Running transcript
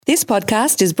This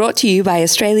podcast is brought to you by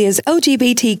Australia's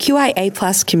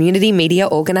LGBTQIA+ community media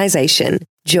organisation,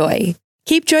 Joy.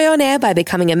 Keep Joy on air by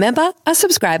becoming a member, a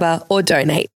subscriber, or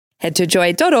donate. Head to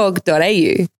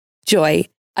joy.org.au. Joy,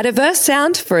 a diverse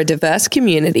sound for a diverse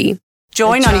community.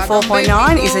 Joy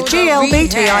 94.9 is a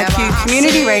GLBTIQ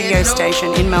community radio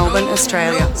station in Melbourne,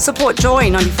 Australia. Support Joy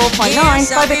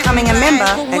 94.9 by becoming a member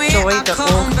at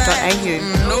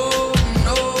joy.org.au.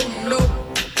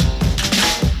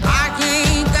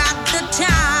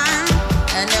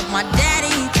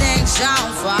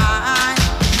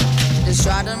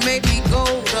 Try to make me go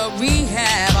to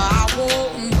rehab. I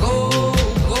won't go.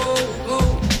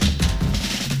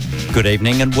 Good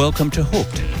evening and welcome to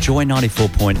Hooked, Joy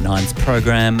 94.9's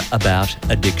program about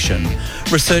addiction.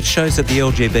 Research shows that the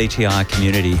LGBTI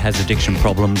community has addiction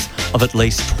problems of at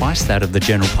least twice that of the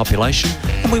general population,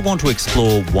 and we want to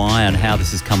explore why and how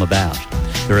this has come about.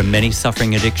 There are many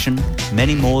suffering addiction,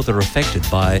 many more that are affected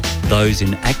by those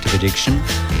in active addiction,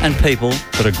 and people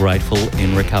that are grateful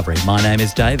in recovery. My name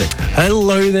is David.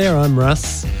 Hello there, I'm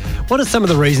Russ. What are some of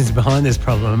the reasons behind this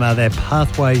problem? Are there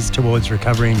pathways towards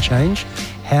recovery and change?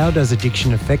 How does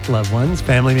addiction affect loved ones,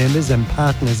 family members and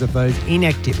partners of those in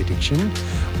active addiction?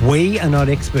 We are not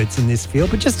experts in this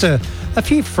field, but just a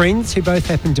few friends who both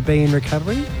happen to be in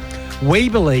recovery. We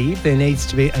believe there needs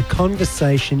to be a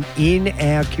conversation in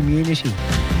our community.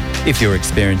 If you're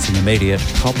experiencing immediate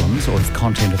problems or if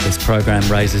content of this program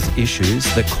raises issues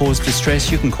that cause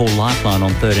distress, you can call Lifeline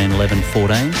on 13 11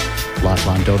 14,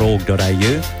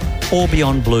 lifeline.org.au, or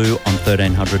Beyond Blue on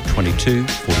 1300 22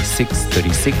 46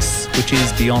 36, which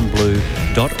is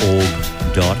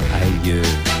beyondblue.org.au.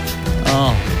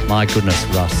 Oh, my goodness,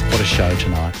 Russ, what a show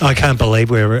tonight. I can't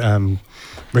believe we're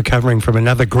recovering from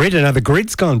another grid. Another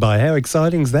grid's gone by. How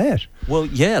exciting is that? Well,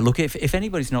 yeah, look, if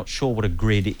anybody's not sure what a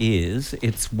grid is,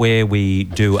 it's where we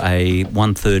do a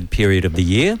 1/3 period of the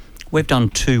year. We've done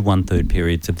 2 1/3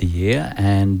 periods of the year,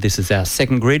 and this is our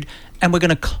second grid, and we're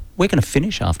going to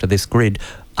finish after this grid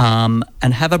and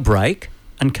have a break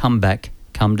and come back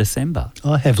come December.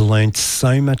 I have learnt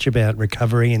so much about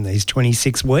recovery in these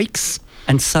 26 weeks.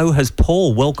 And so has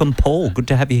Paul. Welcome, Paul. Good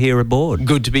to have you here aboard.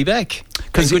 Good to be back.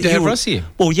 And good to have Russ here.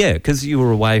 Well, yeah, because you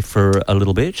were away for a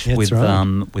little bit with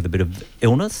right. with a bit of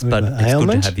illness, but it's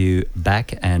ailment. good to have you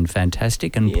back and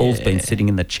fantastic. And Paul's been sitting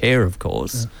in the chair, of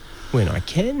course. When I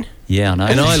can. Yeah, I know.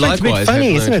 And I It's a bit likewise funny,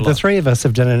 have isn't learnt it? a lot. The three of us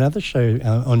have done another show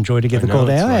on Joy Together called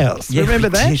that's Our right. House. Yeah, Remember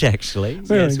we that? did actually.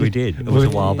 Yes, we did. It was a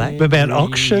while back. About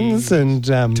auctions and...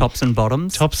 Tops and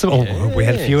bottoms. We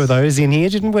had a few of those in here,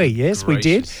 didn't we? Yes, we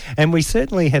did. Gracious. And we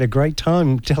certainly had a great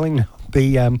time telling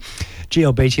the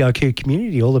GLBTIQ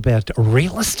community all about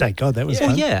real estate. God, that was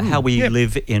fun. Yeah, how we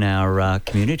live in our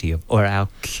community or our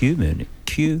community.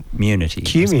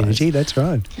 Community, that's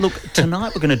right. Look,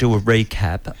 tonight we're going to do a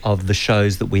recap of the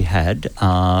shows that we had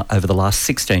over the last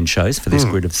 16 shows for this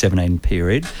grid of 17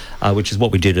 period, which is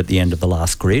what we did at the end of the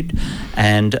last grid.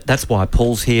 And that's why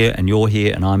Paul's here and you're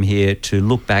here and I'm here to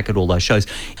look back at all those shows.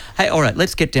 Hey, all right,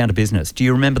 let's get down to business. Do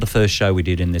you remember the first show we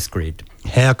did in this grid?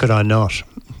 How could I not?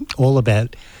 All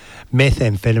about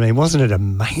methamphetamine. Wasn't it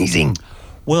amazing?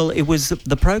 Well, it was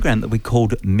the program that we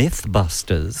called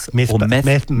Mythbusters.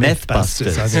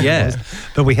 Mythbusters, I think it was.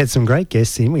 But we had some great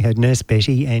guests in. We had Nurse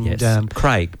Betty and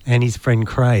Craig. And his friend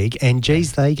Craig. And,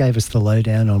 geez, they gave us the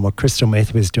lowdown on what crystal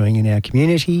meth was doing in our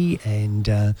community. And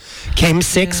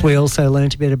chemsex we also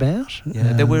learnt a bit about.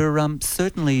 Yeah, there were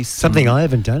certainly something I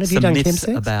haven't done. Have you done myths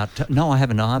chemsex? No, I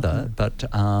haven't either. But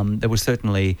there were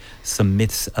certainly some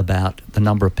myths about the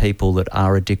number of people that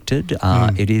are addicted.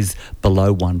 It is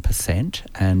below 1%.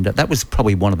 And that was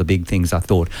probably one of the big things I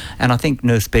thought. And I think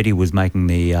Nurse Betty was making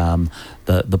the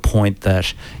point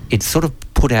that it's sort of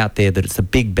put out there that it's a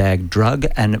big bag drug.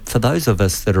 And for those of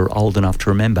us that are old enough to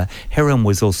remember, heroin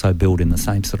was also billed in the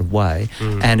same sort of way.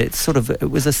 And it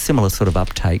was a similar sort of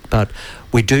uptake. But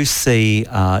we do see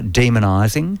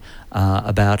demonising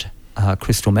about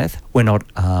crystal meth. We're not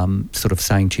sort of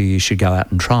saying to you should go out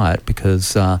and try it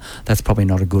because that's probably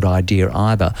not a good idea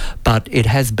either. But it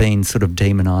has been sort of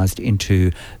demonised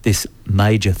into this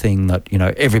major thing that,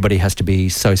 everybody has to be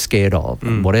so scared of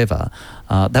and whatever.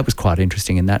 That was quite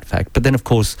interesting in that fact. But then, of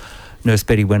course, Nurse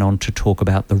Betty went on to talk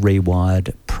about the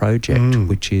Rewired project,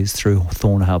 which is through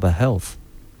Thorn Harbour Health.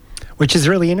 Which is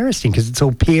really interesting because it's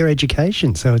all peer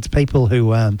education. So it's people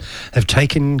who have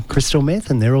taken crystal meth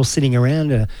and they're all sitting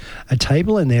around a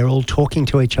table and they're all talking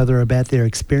to each other about their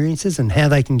experiences and how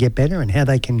they can get better and how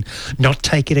they can not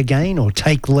take it again or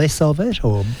take less of it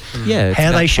or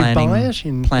how they should buy it.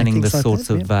 And planning the like sorts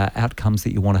of outcomes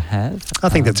that you want to have. I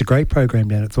think that's a great program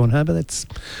down at Thorn Harbour.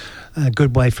 a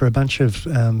good way for a bunch of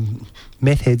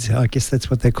meth heads, I guess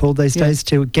that's what they're called these days,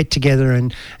 to get together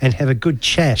and have a good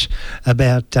chat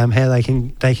about how they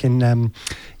can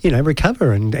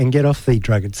recover and get off the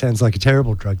drug. It sounds like a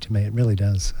terrible drug to me. It really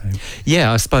does. So.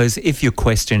 Yeah, I suppose if you're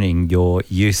questioning your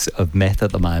use of meth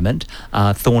at the moment,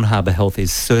 Thorn Harbour Health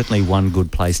is certainly one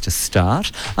good place to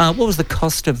start. What was the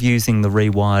cost of using the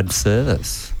Rewired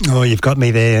service? Oh, you've got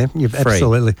me there. You've Free.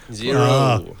 Absolutely. Zero.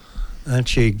 Oh,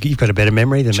 aren't you? You've got a better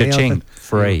memory than me. Cha-ching,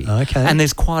 free. Okay. And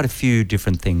there's quite a few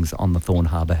different things on the Thorn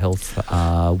Harbour Health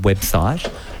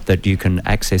website that you can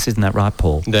access. Isn't that right,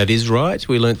 Paul? That is right.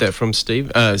 We learnt that from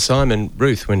Simon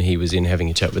Ruth when he was in having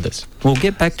a chat with us. We'll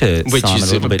get back to Which Simon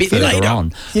is a little a bit bit further later.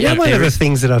 on. You know, But one of there the is-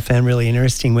 things that I found really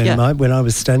interesting when I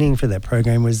was studying for that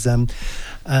program was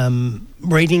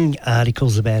reading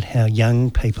articles about how young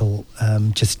people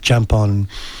just jump on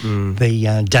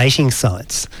the dating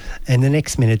sites, and the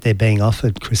next minute they're being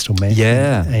offered crystal meth.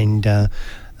 Yeah. And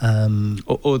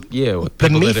Or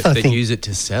people myth, I that think- use it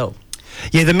to sell.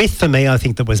 yeah, the myth for me, I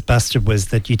think, that was busted was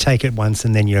that you take it once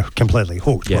and then you're completely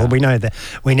hooked. Yeah. Well,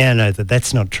 we now know that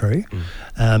that's not true.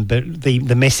 But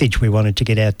the message we wanted to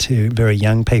get out to very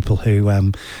young people who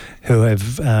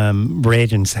have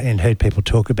read and heard people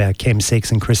talk about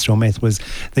chemsex and crystal meth was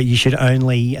that you should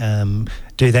only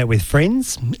do that with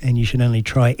friends, and you should only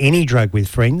try any drug with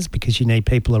friends because you need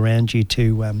people around you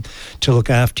to look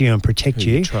after you and protect Who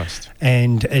you. you trust.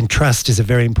 And trust is a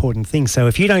very important thing. So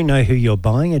if you don't know who you're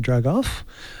buying a drug off,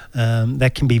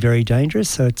 that can be very dangerous.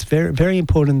 So it's very, very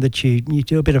important that you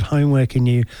do a bit of homework and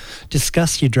you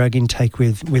discuss your drug intake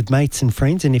with mates and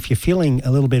friends. And if you're feeling a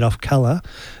little bit off colour,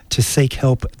 to seek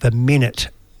help the minute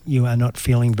you are not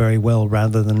feeling very well,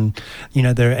 rather than,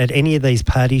 there at any of these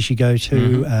parties you go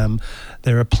to,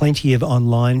 there are plenty of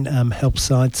online help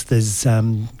sites. There's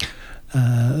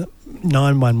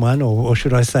 911 or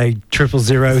should I say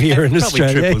 000 here in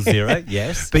Australia. Probably 000,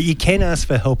 yes. But you can ask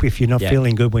for help if you're not Yeah.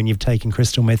 feeling good when you've taken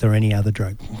crystal meth or any other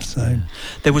drug. So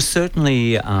There was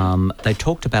certainly, they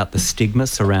talked about the stigma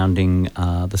surrounding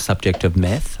the subject of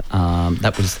meth.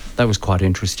 That was quite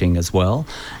interesting as well.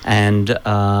 And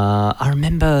I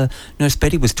remember Nurse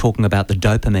Betty was talking about the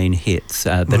dopamine hits,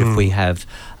 that if we have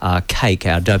cake,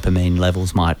 our dopamine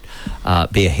levels might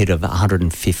be a hit of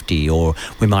 150, or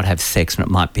we might have sex and it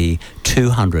might be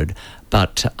 200,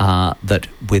 but that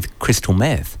with crystal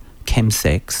meth,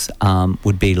 chemsex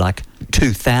would be like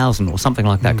 2,000 or something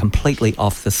like that, completely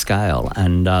off the scale.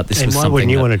 And this and was why something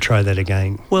wouldn't you that- want to try that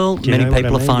again? Well, Do you many know what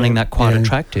people I are mean? finding that quite Yeah.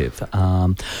 attractive.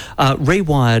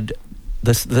 Rewired,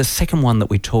 the second one that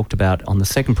we talked about on the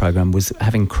second program was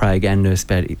having Craig and Nurse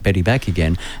Betty back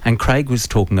again, and Craig was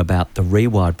talking about the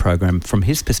Rewired program from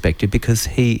his perspective because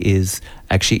he is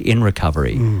actually in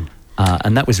recovery.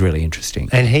 And that was really interesting.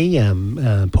 And he,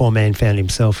 poor man, found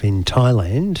himself in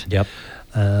Thailand. Yep.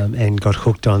 And got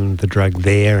hooked on the drug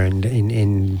there, and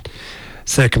in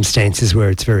circumstances where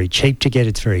it's very cheap to get,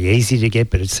 it's very easy to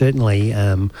get, but it certainly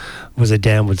was a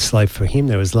downward slope for him.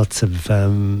 There was lots of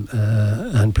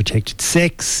unprotected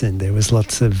sex, and there was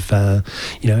lots of,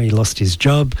 he lost his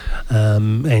job,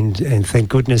 and thank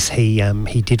goodness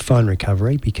he did find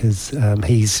recovery because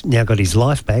he's now got his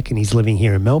life back and he's living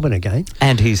here in Melbourne again.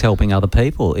 And he's helping other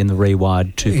people in the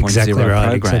Rewired 2.0 Exactly right,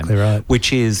 program, exactly right.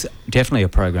 which is definitely a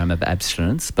program of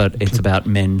abstinence, but it's about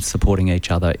men supporting each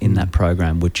other in that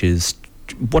program, which is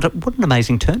what an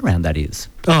amazing turnaround that is.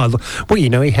 Oh, look, well,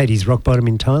 he had his rock bottom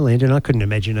in Thailand, and I couldn't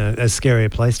imagine a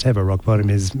scarier place to have a rock bottom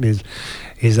is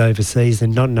overseas,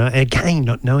 and not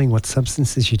knowing what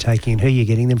substances you're taking and who you're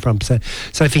getting them from. So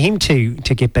for him to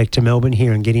get back to Melbourne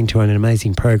here and get into an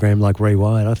amazing program like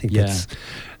Rewired, I think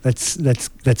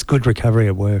that's good recovery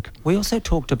at work. We also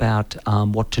talked about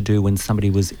what to do when somebody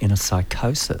was in a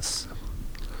psychosis.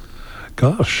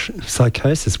 Gosh,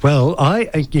 psychosis. Well,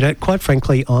 quite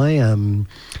frankly, I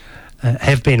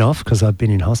have been off because I've been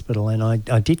in hospital, and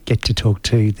I did get to talk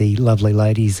to the lovely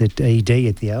ladies at ED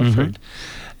at the Alfred,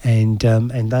 and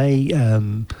they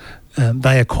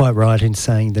are quite right in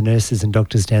saying, the nurses and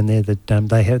doctors down there, that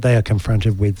they are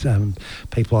confronted with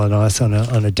people on ice on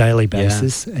a daily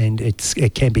basis, and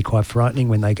it can be quite frightening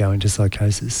when they go into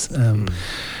psychosis.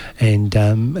 And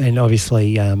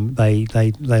obviously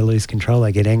they lose control,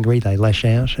 they get angry, they lash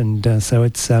out, and so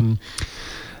it's a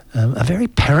very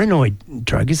paranoid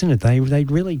drug, isn't it? They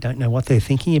really don't know what they're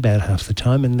thinking about half the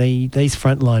time, and these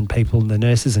frontline people, the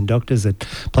nurses and doctors at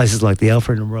places like the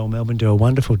Alfred and Royal Melbourne, do a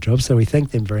wonderful job, so we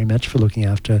thank them very much for looking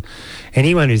after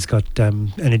anyone who's got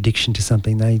an addiction to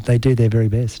something. They do their very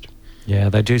best. Yeah,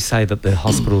 they do say that the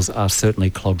hospitals are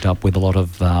certainly clogged up with a lot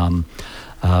of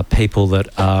people that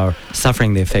are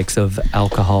suffering the effects of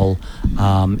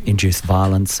alcohol-induced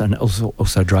violence and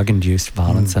also drug-induced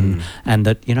violence, and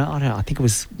that, you know, I think it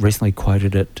was recently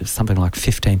quoted at something like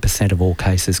 15% of all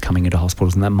cases coming into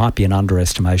hospitals, and that might be an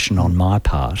underestimation on my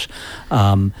part,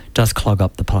 does clog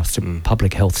up the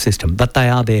public health system. But they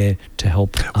are there to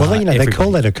help. Well, you know, everybody. they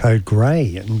call that a code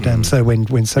grey, and so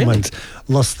when someone's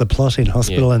lost the plot in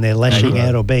hospital and they're lashing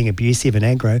out or being abusive and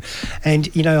aggro,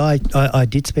 and you know, I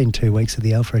did spend 2 weeks at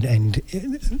the Alfred, and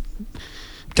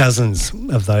dozens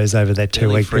of those over that 2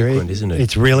 week frequent, period. Isn't it?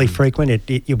 It's really frequent.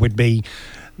 It would be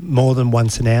more than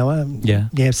once an hour. Yeah.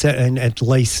 Yeah. So, and at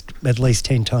least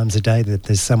 10 times a day that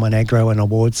there's someone aggro in a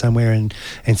ward somewhere, and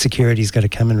security's got to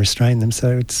come and restrain them.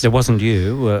 So it's. There wasn't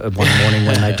you one morning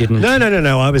when they didn't.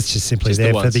 No. I was just simply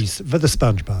there for the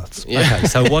sponge baths. Yeah. Okay,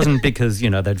 so it wasn't because, you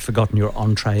know, they'd forgotten your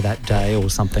entree that day or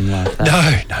something like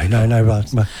that. No. Right.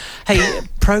 Hey,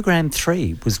 program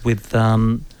 3 was with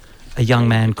a young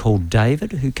man called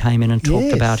David who came in and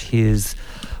talked about his.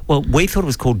 Well, we thought it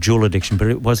was called dual addiction, but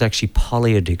it was actually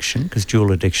polyaddiction, because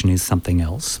dual addiction is something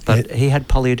else. But he had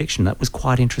polyaddiction. That was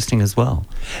quite interesting as well.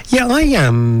 Yeah,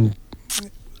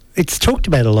 it's talked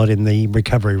about a lot in the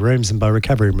recovery rooms, and by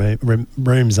recovery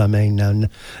rooms I mean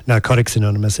Narcotics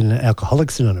Anonymous and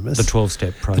Alcoholics Anonymous. The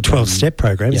 12-step program. The 12-step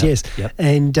programs, yes. Yep.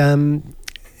 And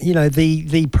you know,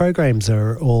 the programs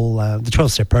are all the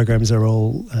 12-step programs are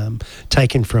all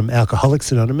taken from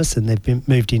Alcoholics Anonymous, and they've been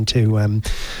moved into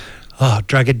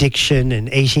drug addiction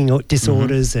and eating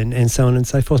disorders and so on and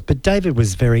so forth. But David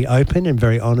was very open and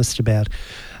very honest about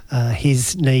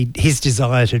his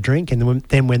desire to drink, and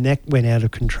then when that went out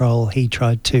of control, he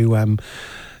tried to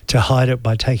hide it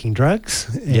by taking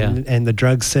drugs, and the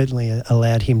drugs certainly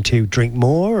allowed him to drink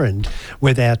more and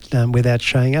without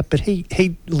showing up. But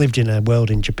he lived in a world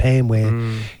in Japan where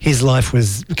his life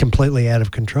was completely out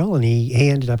of control, and he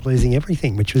ended up losing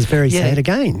everything, which was very sad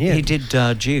again. Yeah, he did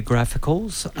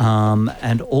geographicals,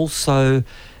 and also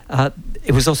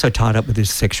it was also tied up with his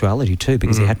sexuality too,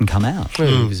 because he hadn't come out. Well,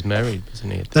 he was married,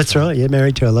 wasn't he? That's right. Yeah,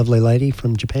 married to a lovely lady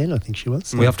from Japan, I think she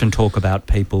was. We often talk about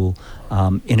people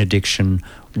in addiction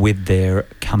with their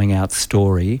coming out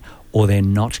story or their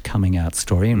not coming out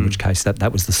story, in which case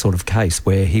that was the sort of case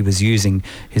where he was using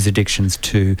his addictions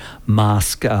to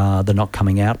mask the not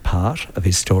coming out part of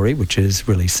his story, which is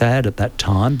really sad at that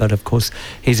time. But of course,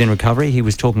 he's in recovery. He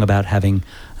was talking about having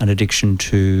an addiction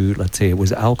to, let's see, it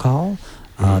was alcohol,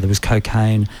 there was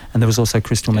cocaine, and there was also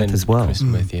crystal meth as well. Crystal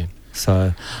meth, yeah.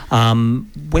 So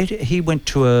he went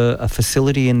to a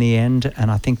facility in the end,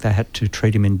 and I think they had to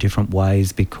treat him in different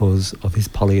ways because of his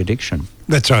polyaddiction.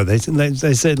 That's right. They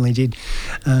certainly did.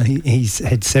 He's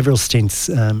had several stints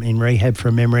in rehab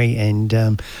from memory,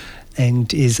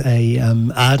 and is a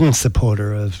ardent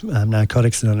supporter of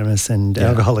Narcotics Anonymous and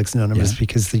Alcoholics Anonymous,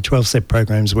 because the 12-step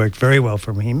programs worked very well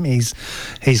for him. He's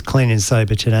clean and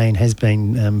sober today, and has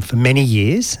been for many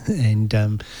years,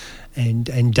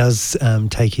 and does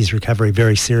take his recovery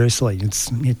very seriously.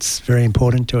 It's very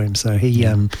important to him. So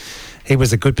he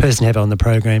was a good person to have on the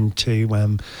program to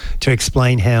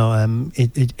explain how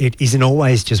it isn't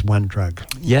always just one drug.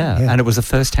 Yeah, and it was a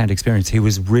first-hand experience. He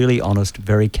was really honest,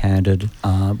 very candid,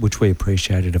 which we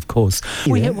appreciated, of course.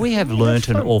 We have learnt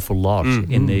an awful lot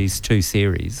in these 2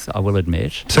 series, I will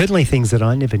admit. Certainly things that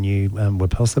I never knew were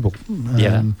possible.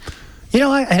 You know,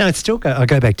 I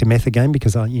go back to meth again,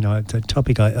 because it's a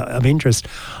topic of interest.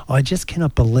 I just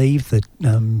cannot believe that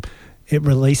it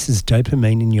releases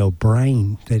dopamine in your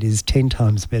brain that is 10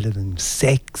 times better than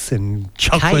sex and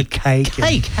chocolate cake.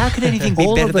 How could anything be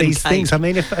all better of than these cake? things? I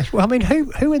mean,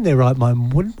 who in their right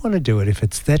mind wouldn't want to do it if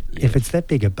it's that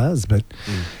big a buzz? But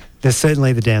there's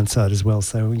certainly the downside as well.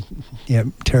 So,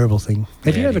 terrible thing.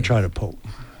 Have you ever tried it, Paul?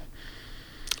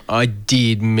 I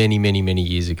did many, many, many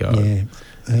years ago. Yeah.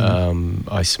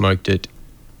 I smoked it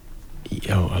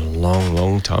a long,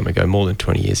 long time ago, more than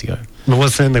 20 years ago. Well,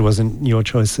 it certainly wasn't your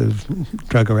choice of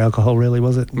drug or alcohol, really,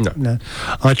 was it? No.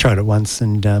 I tried it once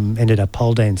and ended up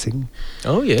pole dancing.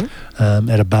 Oh, yeah?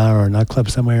 At a bar or a nightclub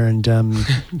somewhere, and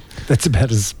that's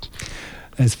about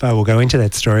as far we'll go into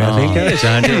that story, I think.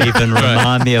 Don't even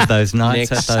remind me of those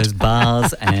nights at those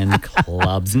bars and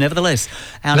clubs. Nevertheless,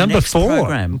 our Number next 4.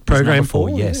 program was Program number 4,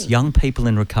 4, yes. yeah. Young people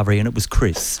in recovery, and it was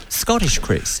Chris, Scottish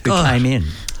Chris, who came in.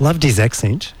 Loved his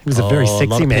accent. He was a very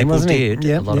sexy man, wasn't he?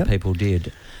 A lot of people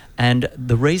did. And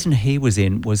the reason he was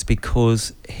in was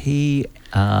because he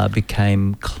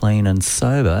became clean and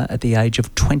sober at the age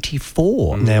of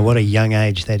 24. Now, what a young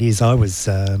age that is. I was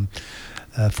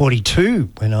 42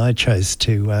 when I chose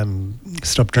to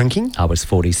stop drinking. I was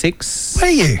 46. Were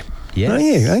you? Yes. Were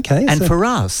you? Okay. And for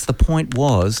us, the point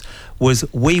was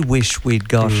we wish we'd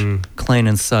got clean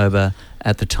and sober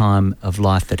at the time of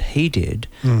life that he did,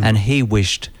 and he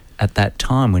wished at that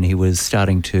time when he was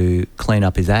starting to clean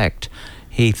up his act,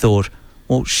 he thought,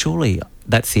 well, surely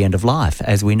that's the end of life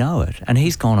as we know it. And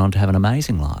he's gone on to have an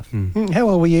amazing life. How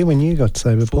old were you when you got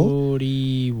sober, Paul?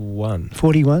 41.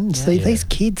 41? See, these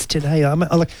kids today, I don't know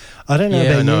about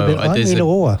you, but I'm there's in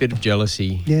awe. a bit of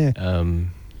jealousy. Yeah.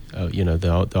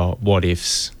 The what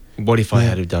ifs. What if I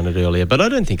had have done it earlier? But I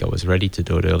don't think I was ready to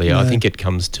do it earlier. No. I think it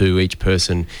comes to each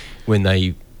person when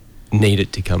they need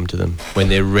it to come to them, when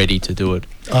they're ready to do it.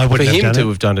 I wouldn't For have him done to it.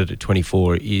 have done it at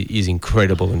 24 is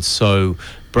incredible and so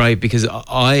brave, because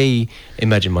I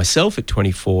imagine myself at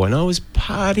 24 and I was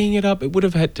partying it up. It would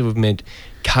have had to have meant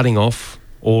cutting off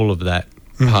all of that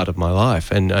part of my life,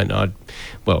 and I,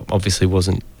 obviously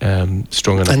wasn't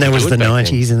strong enough. And that to was do the it back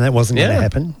 90s, then. and that wasn't going to Yeah.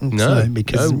 happen. No,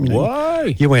 because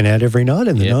why? you went out every night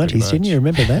in the Yeah, 90s, pretty didn't you?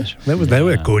 much. Remember that? They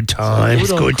were good times.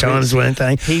 good on Good Chris. times, weren't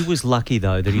they? He was lucky,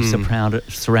 though, that he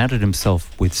surrounded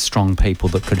himself with strong people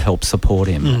that could help support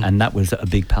him, and that was a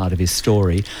big part of his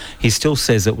story. He still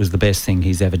says it was the best thing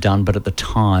he's ever done, but at the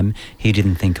time, he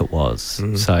didn't think it was.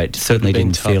 So it certainly been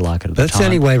didn't feel tough. like it at the That's time. the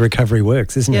only way recovery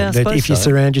works, isn't Yeah, I it? That suppose if you so.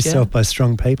 surround yourself Yeah. by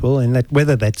strong people, and that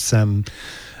whether that's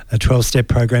a 12-step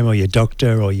program or your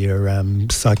doctor or your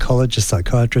psychologist,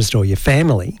 psychiatrist or your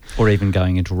family. Or even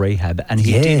going into rehab. And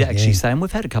he Yeah, did actually yeah. say, and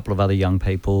we've had a couple of other young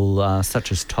people,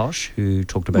 such as Tosh, who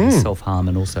talked about his self-harm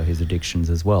and also his addictions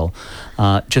as well.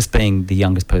 Just being the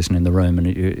youngest person in the room, and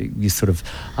you sort of,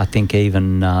 I think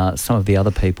even some of the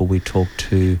other people we talked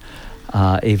to,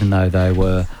 even though they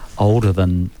were older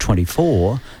than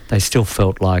 24, they still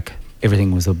felt like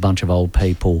everything was a bunch of old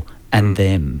people and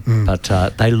them. But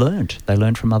they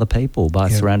learned from other people by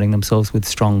surrounding themselves with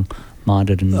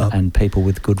strong-minded and people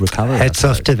with good recovery. Hats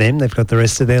off to them. They've got the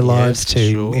rest of their lives for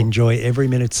to sure. enjoy every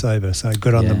minute sober. So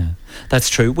good on them. That's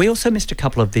true. We also missed a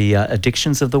couple of the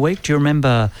addictions of the week. Do you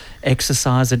remember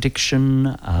exercise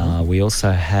addiction? We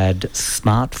also had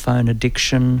smartphone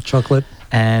addiction. Chocolate.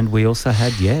 And we also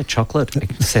had, chocolate,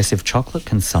 excessive chocolate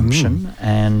consumption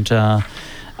and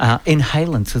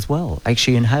inhalants as well.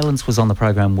 Actually, inhalants was on the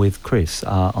program with Chris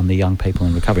on the young people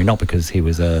in recovery, not because he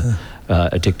was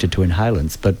addicted to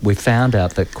inhalants, but we found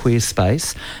out that Queer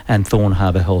Space and Thorn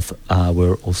Harbour Health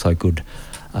were also good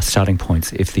starting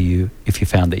points if you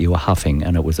found that you were huffing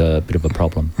and it was a bit of a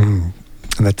problem.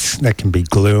 And that can be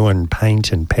glue and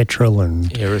paint and petrol and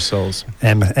Aerosols.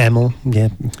 amyl. Yeah.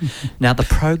 Now, the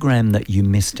program that you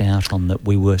missed out on that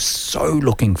we were so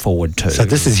looking forward to. So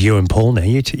this is you and Paul now.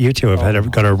 You two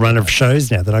have got a run of shows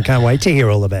now that I can't wait to hear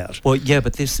all about. Well, yeah,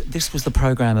 but this was the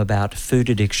program about food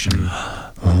addiction.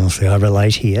 Oh, see, I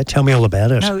relate here. Tell me all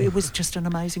about it. No, it was just an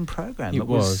amazing program. It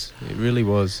was. It really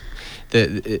was.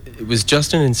 It was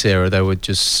Justin and Sarah. They were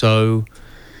just so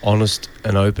honest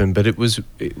and open, but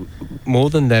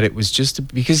more than that, it was just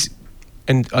because,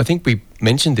 and I think we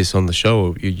mentioned this on the show,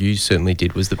 or you certainly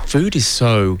did, was that food is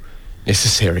so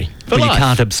necessary for But you life.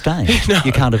 can't abstain. No.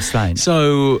 You can't abstain.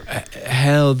 So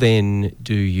how then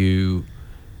do you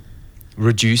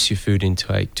reduce your food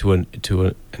intake to an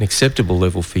acceptable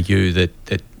level for you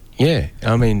that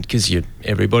I mean, because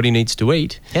everybody needs to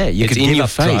eat. Yeah, you it's could in give your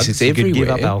up face. drugs, It's you everywhere. could give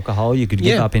up alcohol, you could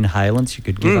give up inhalants, you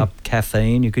could give up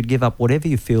caffeine, you could give up whatever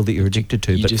you feel that you're addicted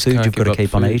to, You but just food can't you've got give to up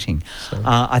keep on food. eating. So-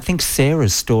 I think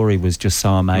Sarah's story was just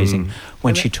so amazing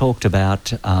when she talked about,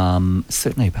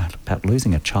 certainly about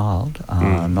losing a child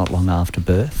not long after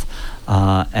birth,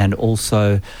 and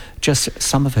also just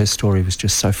some of her story was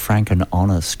just so frank and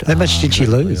honest. How much did she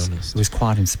lose? It was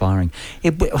quite inspiring.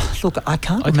 Look, I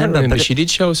can't I can't remember. but She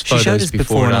did show us she showed photos us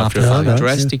before and after. Oh, A nice,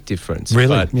 drastic difference.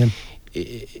 Really? But Yeah.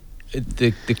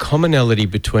 the commonality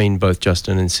between both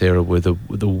Justin and Sarah were the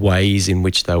ways in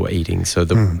which they were eating. So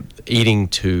the eating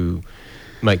to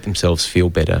make themselves feel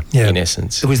better, in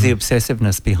essence. It was the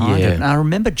obsessiveness behind Yeah. it. And I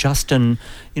remember Justin,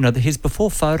 his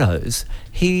before photos,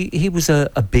 he was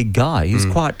a big guy. He was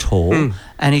quite tall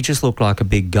and he just looked like a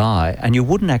big guy. And you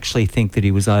wouldn't actually think that he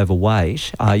was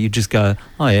overweight. You'd just go,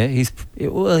 oh yeah,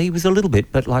 he was a little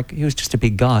bit, but like he was just a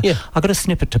big guy. Yeah. I got a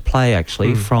snippet to play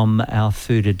actually from our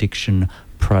food addiction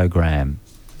program.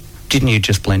 Didn't you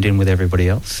just blend in with everybody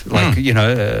else? Like,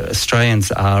 Australians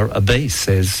are obese.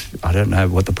 I don't know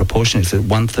what the proportion is,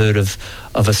 1/3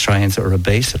 of Australians are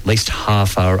obese, at least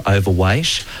half are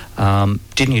overweight.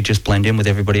 Didn't you just blend in with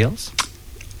everybody else?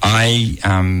 I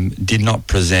did not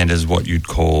present as what you'd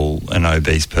call an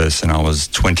obese person. I was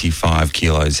 25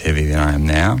 kilos heavier than I am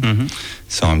now. Mm-hmm.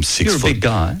 So I'm 6 You're foot. a big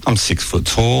guy. I'm 6 foot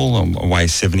tall. I weigh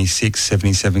 76,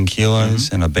 77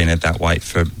 kilos, and I've been at that weight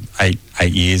for eight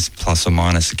years, plus or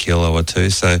minus a kilo or two.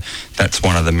 So that's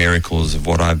one of the miracles of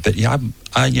what I've. But yeah,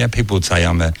 people would say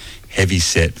I'm a heavy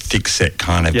set, thick set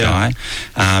kind of guy.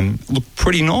 Look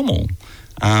pretty normal.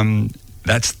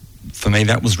 That's for me.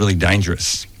 That was really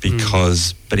dangerous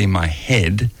because, but in my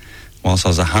head, whilst I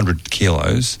was 100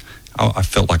 kilos, I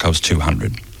felt like I was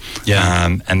 200.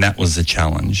 Yeah. And that was the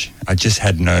challenge. I just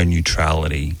had no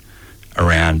neutrality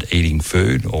around eating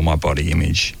food or my body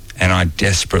image. And I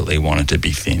desperately wanted to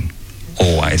be thin.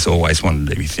 Always wanted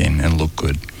to be thin and look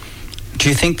good. Do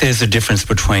you think there's a difference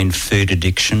between food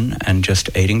addiction and just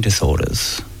eating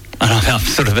disorders? And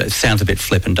it sounds a bit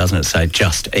flippant, doesn't it, say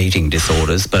just eating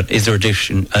disorders, but is there a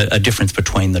difference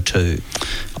between the two?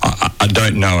 I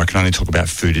don't know. I can only talk about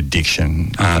food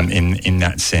addiction in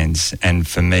that sense. And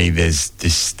for me, there's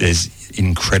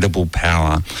incredible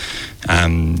power.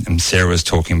 And Sarah was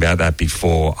talking about that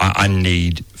before. I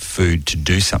need food to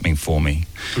do something for me.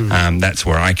 That's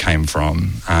where I came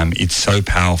from. It's so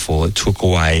powerful. It took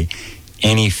away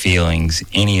any feelings,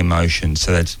 any emotions.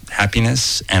 So that's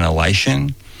happiness and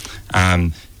elation.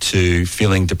 To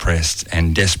feeling depressed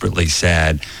and desperately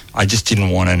sad. I just didn't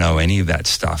want to know any of that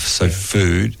stuff. So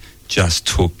food just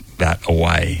took that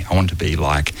away. I wanted to be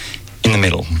like in the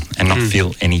middle and not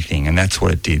feel anything, and that's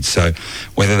what it did. So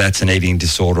whether that's an eating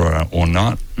disorder or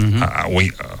not, we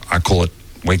call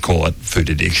it food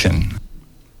addiction.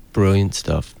 Brilliant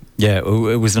stuff. Yeah,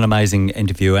 it was an amazing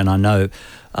interview, and I know,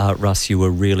 Russ, you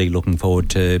were really looking forward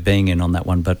to being in on that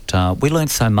one, but we learned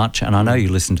so much, and I know you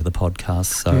listen to the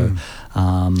podcast, so...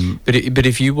 But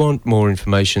if you want more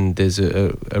information, there's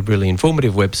a really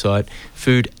informative website,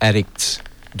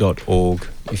 foodaddicts.org.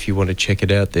 If you want to check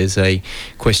it out, there's a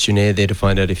questionnaire there to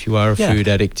find out if you are a food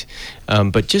addict.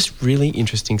 But just really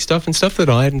interesting stuff, and stuff that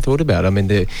I hadn't thought about. I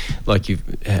mean, like you've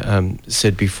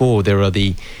said before, there are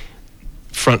the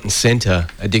front and centre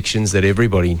addictions that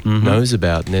everybody knows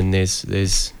about, and then there's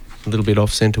a little bit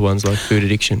off-centre ones like food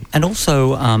addiction. And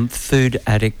also food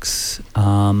addicts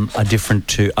are different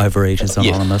to Overeaters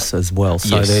Anonymous as well.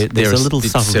 So there's a little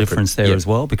subtle difference there as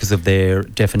well because of their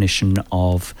definition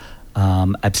of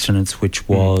abstinence, which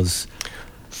was...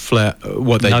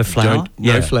 no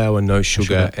flour, no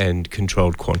sugar, and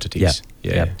controlled quantities.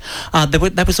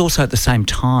 That was also at the same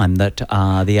time that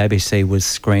the ABC was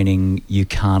screening You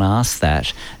Can't Ask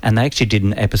That, and they actually did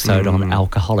an episode on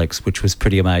alcoholics, which was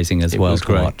pretty amazing as well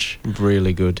to watch.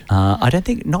 Really good. I don't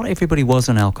think not everybody was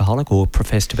an alcoholic or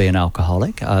professed to be an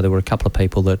alcoholic. There were a couple of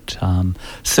people that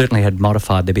certainly had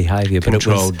modified their behaviour, but it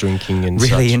was drinking and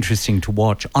really interesting to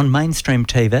watch on mainstream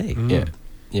TV.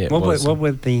 Yeah. What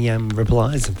were the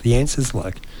replies of the answers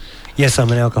like? Yes, I'm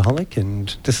an alcoholic,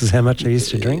 and this is how much I used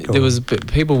to drink. Or? There was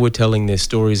people were telling their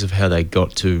stories of how they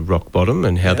got to rock bottom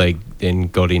and how they then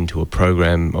got into a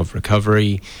program of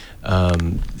recovery.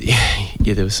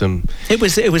 There was some. It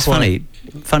was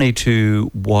funny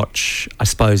to watch. I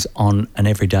suppose on an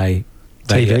everyday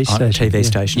TV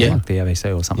station like the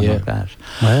ABC or something like that.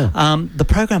 Wow. The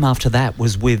program after that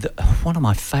was with one of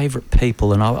my favourite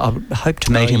people, and I hope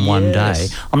to meet him one day.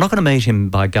 I'm not going to meet him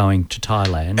by going to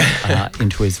Thailand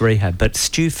into his rehab, but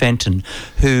Stu Fenton,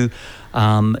 who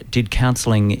did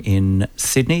counselling in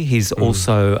Sydney. He's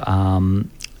also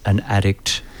an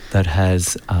addict that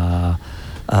has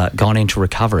gone into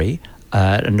recovery.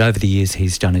 And over the years,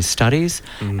 he's done his studies,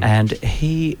 and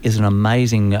he is an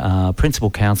amazing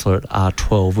principal counsellor at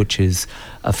R12, which is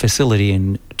a facility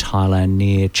in Thailand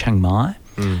near Chiang Mai.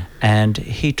 And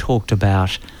he talked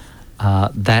about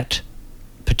that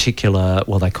particular,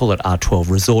 well, they call it R12,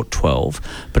 Resort 12,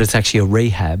 but it's actually a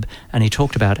rehab. And he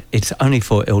talked about it's only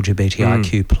for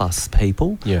LGBTIQ plus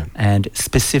people and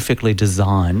specifically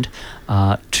designed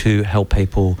to help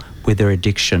people with their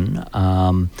addiction.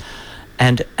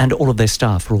 And all of their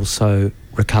staff are also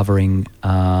recovering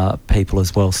people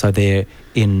as well. So they're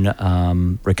in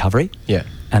recovery. Yeah.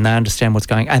 And they understand what's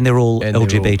going on. And they're all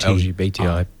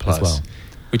LGBTI plus as well.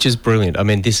 Which is brilliant. I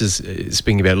mean, this is,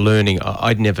 speaking about learning,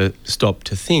 I'd never stopped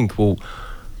to think, well,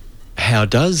 how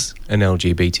does an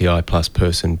LGBTI plus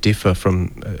person differ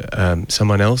from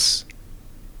someone else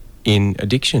in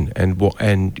addiction? And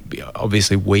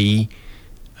obviously we...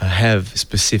 have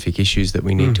specific issues that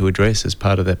we need to address as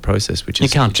part of that process, which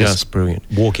is just brilliant.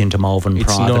 Walk into Malvern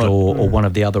Private or one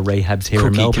of the other rehabs here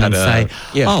in Melbourne and say,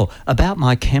 about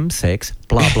my chemsex,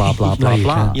 blah, blah, blah, blah,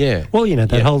 blah. Yeah. Well,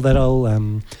 that whole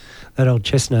that old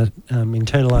chestnut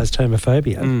internalised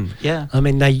homophobia. Yeah. I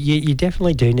mean, you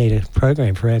definitely do need a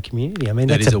program for our community. I mean,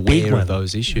 that that's is a big aware one. of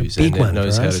those issues A big and one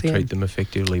knows for how us, to yeah. treat them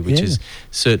effectively, which Yeah. is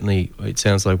certainly, it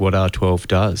sounds like what R12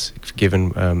 does,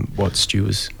 given what Stu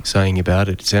was saying about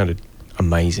it. It sounded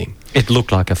amazing. It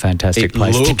looked like a fantastic It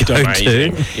place to looked go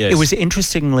amazing, to. yes. It was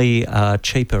interestingly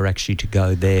cheaper actually to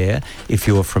go there if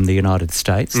you were from the United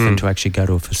States than to actually go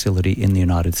to a facility in the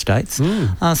United States.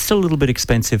 Still a little bit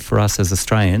expensive for us as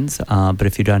Australians, but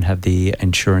if you don't have the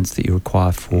insurance that you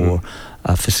require for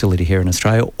a facility here in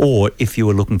Australia, or if you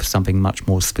were looking for something much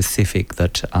more specific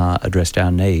that addressed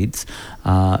our needs,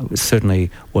 it certainly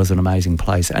was an amazing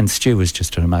place. And Stu was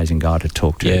just an amazing guy to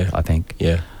talk to, I think.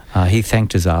 Yeah. He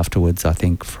thanked us afterwards, I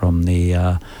think, from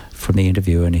the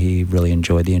interview, and he really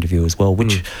enjoyed the interview as well,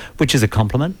 which is a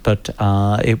compliment. But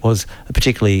it was a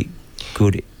particularly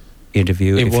good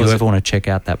interview. If you ever want to check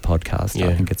out that podcast,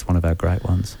 I think it's one of our great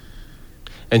ones.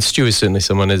 And Stu is certainly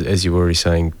someone, as you were already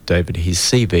saying, David, his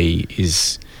CV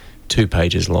is 2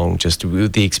 pages long, just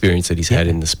with the experience that he's had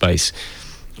in the space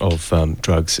of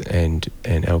drugs and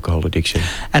alcohol addiction.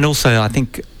 And also, I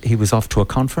think he was off to a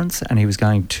conference and he was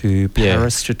going to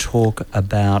Paris to talk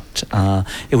about,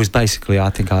 it was basically, I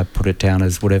think I put it down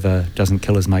as whatever doesn't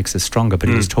kill us makes us stronger, but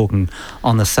he was talking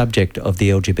on the subject of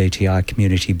the LGBTI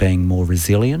community being more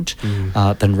resilient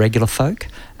than regular folk,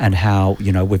 and how,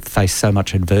 we've faced so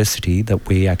much adversity that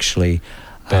we actually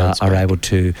are able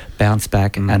to bounce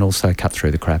back and also cut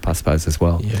through the crap, I suppose, as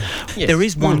well. Yeah. Yes. There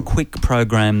is one quick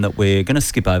program that we're going to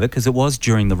skip over because it was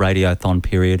during the Radiothon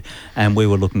period and we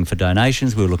were looking for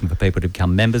donations. We were looking for people to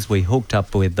become members. We hooked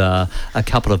up with a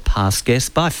couple of past guests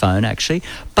by phone, actually.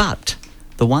 But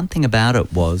the one thing about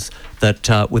it was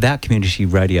that without community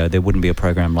radio, there wouldn't be a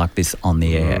program like this on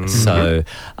the air. So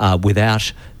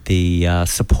without the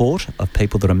support of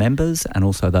people that are members and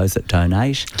also those that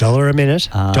donate. $1 a minute.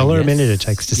 $1 a minute it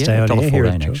takes to stay on air here.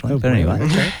 $1.14 actually. But anyway,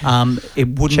 it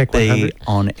wouldn't be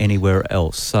on anywhere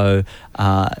else. So,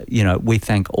 we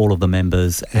thank all of the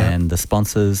members and the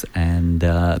sponsors and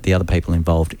the other people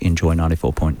involved in Joy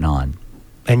 94.9.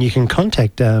 And you can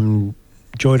contact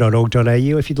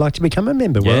joy.org.au if you'd like to become a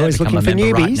member. We're always looking for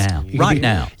newbies. Right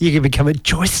now. You can become a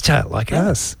joyster like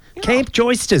us. Camp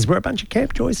Joysters. We're a bunch of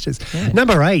Camp Joysters. Yeah.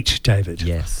 Number 8, David.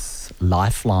 Yes.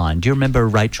 Lifeline. Do you remember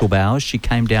Rachel Bowers? She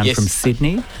came down from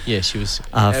Sydney. Yeah, she was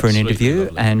for an interview,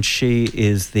 lovely. and she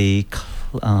is the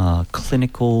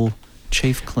clinical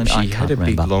chief clinic. She had a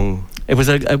big long. It was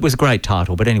a great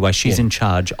title, but anyway, she's in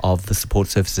charge of the support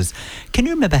services. Can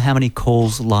you remember how many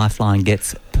calls Lifeline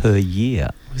gets per year?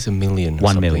 It was 1 million.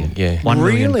 1 million. Yeah. 1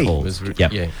 million Really? calls.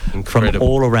 Yeah, From incredible.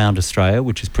 all around Australia,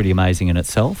 which is pretty amazing in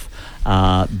itself.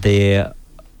 They're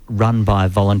run by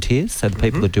volunteers, so the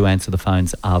people that do answer the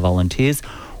phones are volunteers.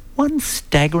 One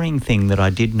staggering thing that I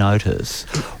did notice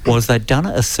was they'd done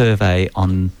a survey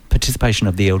on participation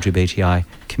of the LGBTI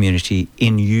community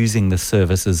in using the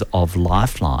services of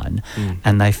Lifeline,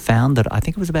 and they found that I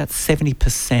think it was about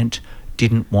 70%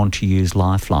 didn't want to use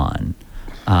Lifeline,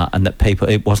 and that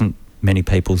it wasn't many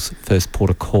people's first port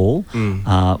of call,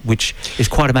 which is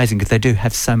quite amazing because they do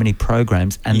have so many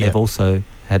programs and they've also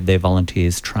had their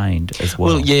volunteers trained as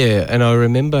well. Well, yeah, and I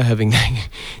remember having that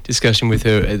discussion with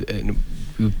her, and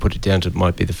we put it down to, it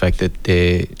might be the fact that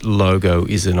their logo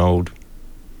is an old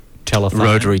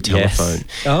rotary telephone.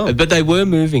 Oh. But they were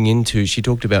moving into, she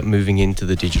talked about moving into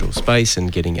the digital space and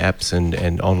getting apps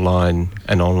and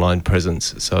online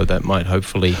presence, so that might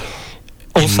hopefully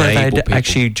also, enable they'd people.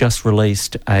 actually just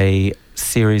released a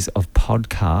series of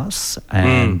podcasts,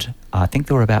 and I think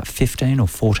there were about 15 or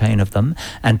 14 of them,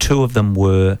 and 2 of them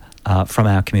were from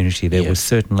our community. There was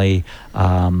certainly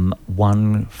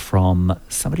one from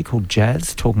somebody called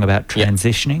Jazz talking about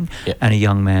transitioning, and a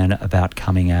young man about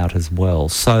coming out as well.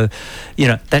 So,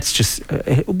 that's just,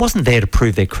 it wasn't there to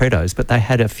prove their credos, but they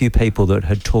had a few people that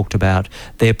had talked about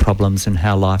their problems and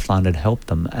how Lifeline had helped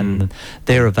them. And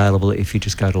they're available if you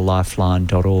just go to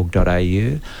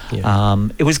lifeline.org.au.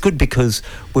 It was good because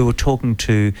we were talking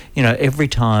to, every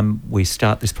time we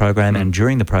start this program and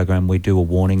during the program we do a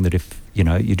warning that if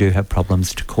you do have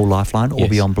problems to call Lifeline or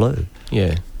be on Blue.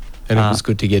 Yeah. And it was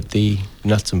good to get the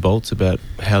nuts and bolts about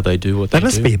how they do what they do. That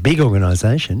must be a big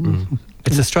organisation.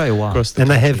 It's Australia-wide. And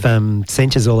they have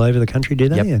centres all over the country, do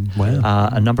they? Yep. And, wow.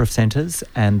 A number of centres,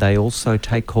 and they also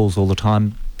take calls all the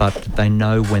time, but they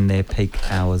know when their peak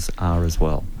hours are as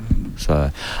well.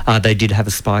 So they did have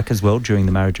a spike as well during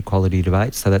the marriage equality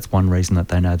debate. So that's one reason that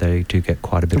they know they do get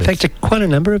quite a bit. In fact, quite a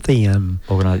number of the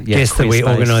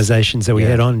organisations that we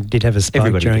had on did have a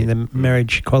spike during the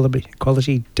marriage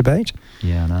equality debate.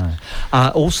 Yeah, I know.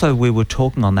 Also, we were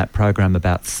talking on that program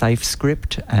about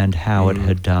SafeScript and how it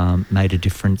had made a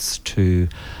difference to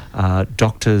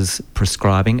doctors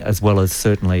prescribing, as well as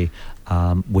certainly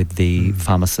with the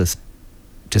pharmacists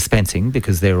dispensing,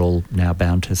 because they're all now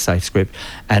bound to SafeScript,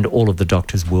 and all of the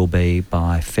doctors will be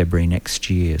by February next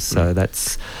year. So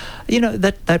that's,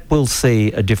 that will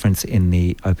see a difference in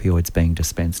the opioids being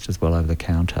dispensed as well over the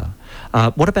counter.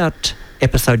 What about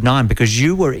episode 9? Because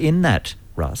you were in that,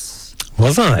 Russ.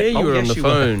 Was I? Yeah, you were on the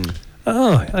phone.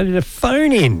 Oh, I did a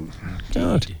phone in.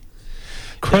 God.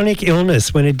 Chronic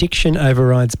illness when addiction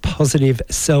overrides positive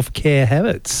self-care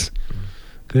habits.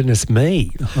 Goodness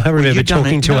me. I remember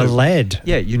talking to a lad.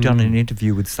 Yeah, you'd done an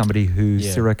interview with somebody who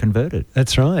seroconverted.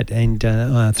 That's right. And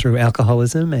through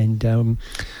alcoholism and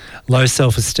low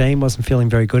self-esteem, wasn't feeling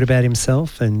very good about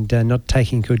himself and not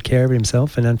taking good care of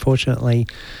himself. And unfortunately,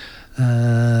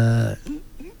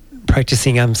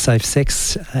 practicing unsafe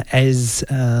sex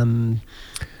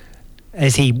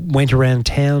as he went around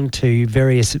town to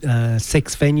various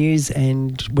sex venues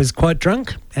and was quite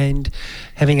drunk and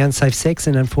having unsafe sex.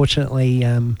 And unfortunately,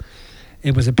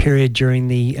 it was a period during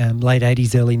the late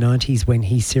 80s, early 90s when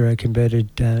he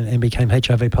seroconverted and became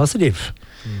HIV positive.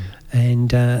 And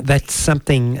that's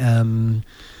something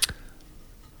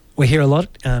we hear a lot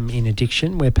in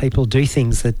addiction, where people do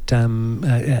things that,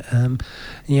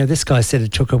 this guy said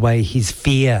it took away his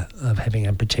fear of having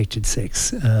unprotected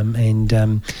sex.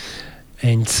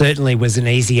 And certainly was an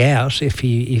easy out if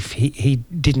he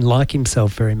didn't like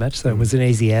himself very much. So it was an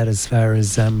easy out as far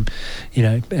as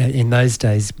in those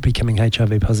days becoming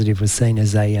HIV positive was seen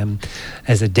as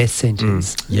a death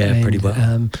sentence. Pretty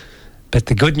well. But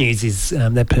the good news is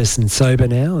that person's sober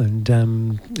now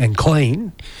and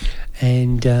clean,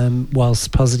 and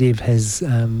whilst positive has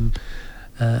an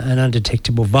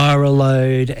undetectable viral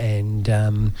load and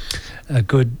a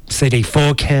good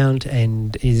CD4 count,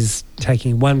 and is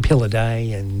taking one pill a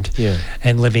day and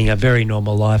living a very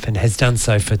normal life, and has done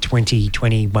so for 20,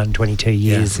 21, 22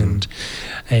 years, and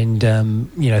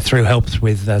through help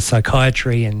with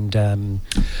psychiatry and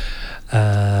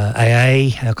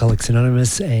AA, Alcoholics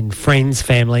Anonymous, and friends,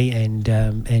 family,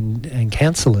 and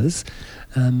counsellors.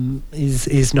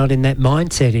 Is not in that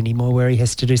mindset anymore where he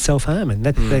has to do self-harm. And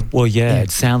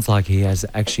it sounds like he has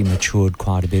actually matured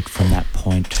quite a bit from that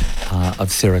point of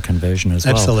seroconversion as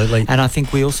well. Absolutely. And I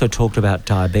think we also talked about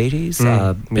diabetes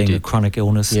being a chronic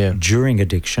illness during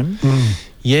addiction.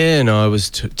 Yeah, and I was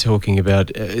talking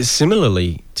about,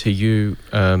 similarly to you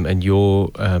and your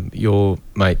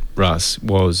mate Russ,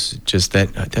 was just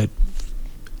that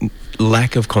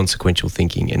lack of consequential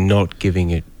thinking and not giving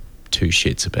it two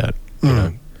shits about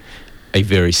a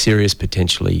very serious,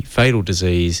 potentially fatal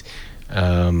disease,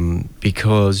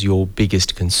 because your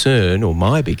biggest concern, or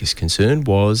my biggest concern,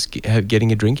 was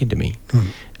getting a drink into me.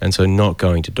 And so not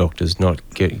going to doctors, not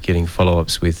getting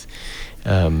follow-ups with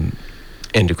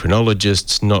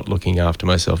endocrinologists, not looking after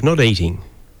myself, not eating,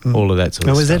 all of that sort of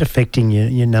stuff. Was that affecting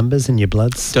your numbers and your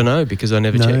bloods? Don't know, because I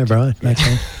never checked. No, right,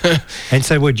 okay. And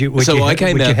so would you have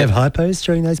hypos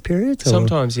during those periods? Or?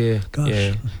 Sometimes, yeah.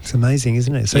 Gosh, it's amazing,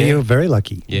 isn't it? So you were very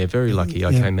lucky. Yeah, very lucky.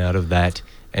 I came out of that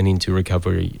and into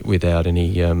recovery without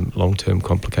any long-term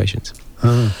complications.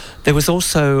 There was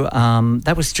also,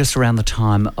 that was just around the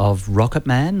time of Rocket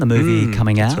Man, the movie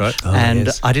coming out. That's right. And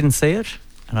I didn't see it.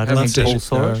 And I don't think Paul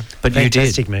saw it. But you did.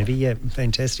 Fantastic movie, yeah,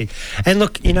 fantastic. And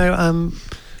look,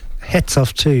 hats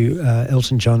off to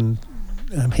Elton John.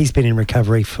 He's been in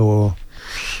recovery for,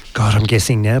 God, I'm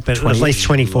guessing now, but at least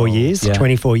 24 years. Yeah.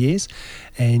 24 years.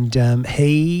 And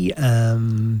he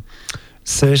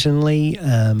certainly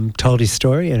told his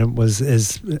story, and it was,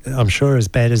 I'm sure, as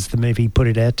bad as the movie put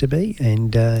it out to be.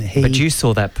 And But you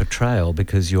saw that portrayal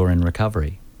because you're in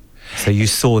recovery. So you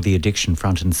saw the addiction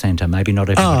front and centre. Maybe not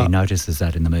everybody notices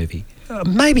that in the movie.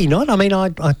 Maybe not. I mean,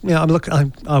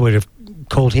 I would have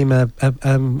called him a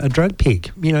drug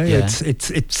pig.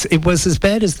 It was as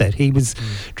bad as that. He was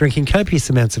drinking copious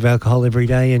amounts of alcohol every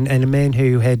day, and a man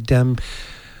who had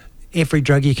every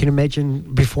drug you can imagine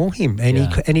before him,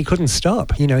 and he couldn't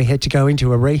stop. He had to go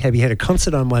into a rehab. He had a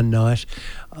concert on one night.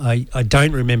 I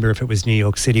don't remember if it was New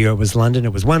York City or it was London.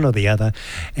 It was one or the other,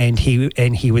 and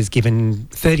he was given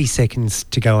 30 seconds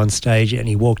to go on stage, and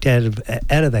he walked out of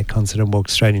that concert and walked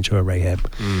straight into a rehab,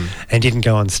 and didn't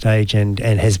go on stage, and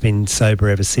has been sober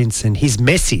ever since. And his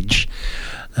message,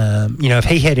 if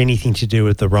he had anything to do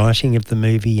with the writing of the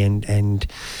movie and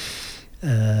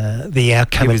the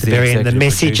outcome He at was the the very end, the executive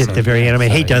message at the producer, very end. I mean,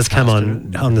 so he does he come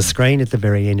passed on the screen at the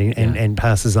very end and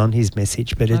passes on his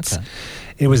message, but Okay.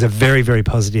 it was a very, very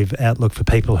positive outlook for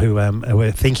people who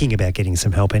were thinking about getting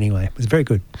some help anyway. It was very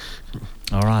good.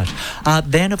 All right.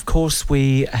 Then, of course,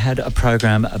 we had a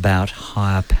program about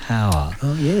higher power.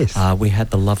 Oh, yes. We had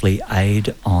the lovely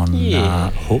Aid on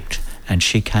Hooked, and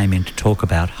she came in to talk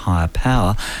about higher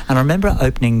power. And I remember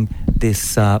opening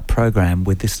this program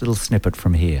with this little snippet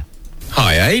from here.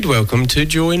 Hi, Aid. Welcome to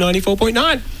Joy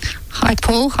 94.9. Hi,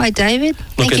 Paul. Hi, David.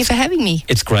 Thank you for having me.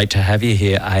 It's great to have you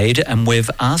here, Aid, and we've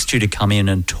asked you to come in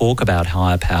and talk about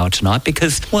higher power tonight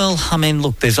because, well, I mean,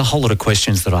 look, there's a whole lot of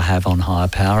questions that I have on higher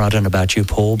power. I don't know about you,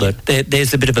 Paul, but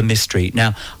there's a bit of a mystery.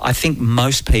 Now, I think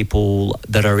most people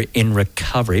that are in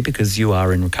recovery, because you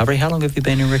are in recovery, how long have you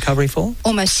been in recovery for?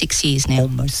 Almost 6 years now.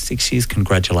 Almost 6 years.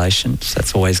 Congratulations.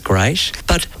 That's always great.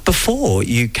 But before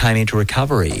you came into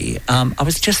recovery, I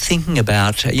was just thinking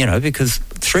about, because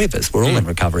three of us were all in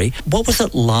recovery, what was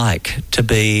it like to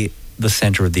be the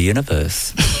centre of the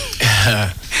universe?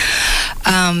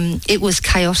 It was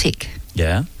chaotic.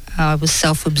 Yeah. I was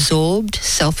self-absorbed,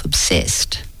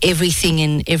 self-obsessed. Everything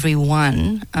and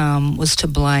everyone was to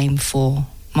blame for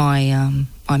my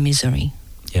misery.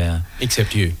 Yeah.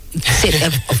 Except you.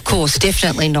 Except, of course,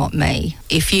 definitely not me.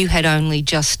 If you had only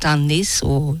just done this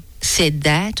or said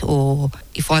that, or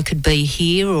if I could be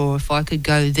here, or if I could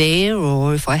go there,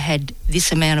 or if I had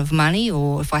this amount of money,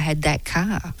 or if I had that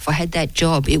car, if I had that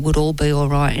job, it would all be all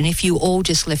right. And if you all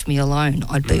just left me alone,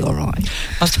 I'd be all right.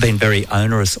 Must have been very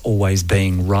onerous always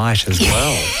being right as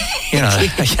well.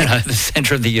 The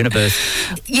centre of the universe.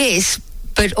 Yes,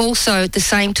 but also at the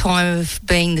same time of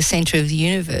being the centre of the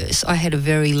universe, I had a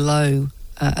very low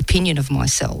opinion of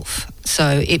myself.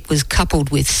 So it was coupled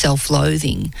with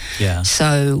self-loathing. Yeah.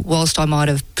 So whilst I might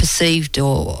have perceived,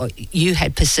 or you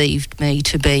had perceived me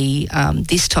to be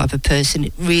this type of person,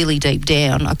 really deep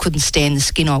down, I couldn't stand the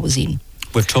skin I was in.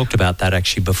 We've talked about that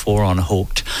actually before on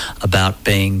Hooked, about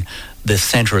being the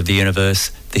centre of the universe,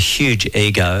 the huge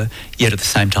ego, yet at the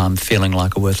same time feeling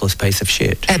like a worthless piece of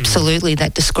shit. Absolutely,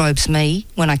 that describes me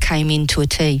when I came into a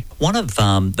tea. One of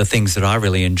the things that I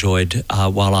really enjoyed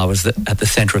while I was at the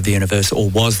centre of the universe, or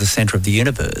was the centre of the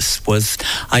universe, was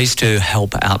I used to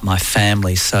help out my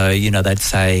family. So, they'd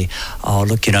say, oh,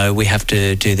 look, we have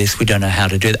to do this, we don't know how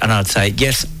to do that. And I'd say,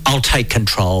 yes, I'll take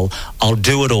control, I'll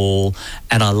do it all.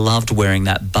 And I loved wearing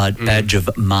that badge of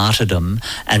martyrdom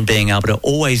and being able to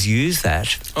always use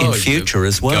that in future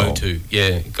as well.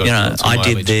 I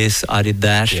did this, I did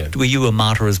that. Yeah. Were you a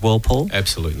martyr as well, Paul?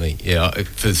 Absolutely, yeah.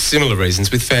 For similar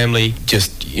reasons with family,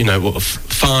 just,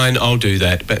 fine, I'll do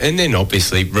that. And then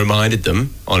obviously reminded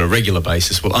them on a regular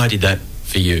basis, well, I did that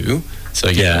for you. So,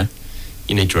 you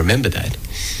need to remember that.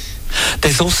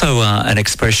 There's also an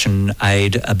expression,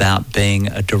 Aid, about being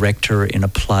a director in a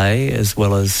play as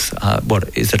well as,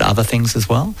 other things as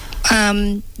well?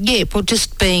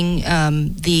 Just being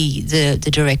the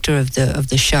director of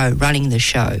the show, running the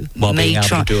show. Well, being able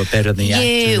to do it better than the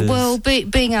actors. Yeah, well,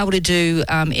 being able to do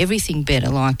everything better.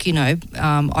 Like,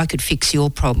 I could fix your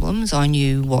problems. I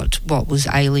knew what was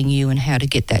ailing you and how to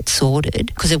get that sorted,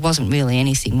 because there wasn't really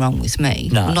anything wrong with me.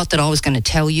 No. Not that I was going to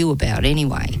tell you about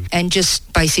anyway. And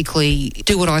just basically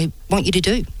do what I want you to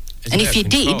do. It's and about if you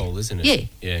control, did, isn't it?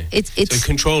 Yeah. So It's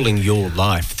controlling your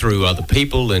life through other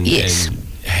people and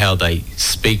how they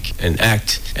speak and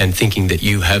act, and thinking that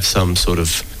you have some sort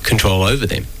of control over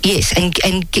them. yes, and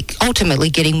ultimately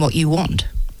getting what you want,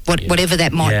 whatever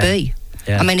that might be.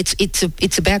 Yeah. I mean,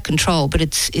 it's about control, but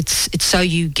it's so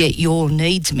you get your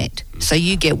needs met. So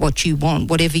you get what you want,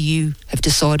 whatever you have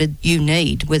decided you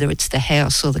need, whether it's the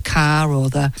house or the car or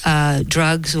the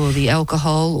drugs or the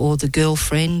alcohol or the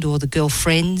girlfriend or the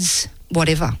girlfriends,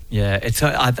 whatever. Yeah,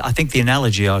 I think the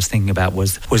analogy I was thinking about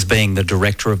was being the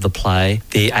director of the play,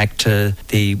 the actor,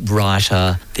 the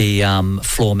writer, the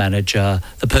floor manager,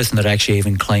 the person that actually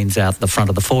even cleans out the front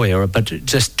of the foyer, but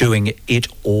just doing it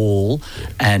all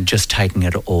and just taking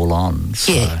it all on.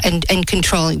 So. Yeah, and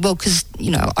controlling, well, because,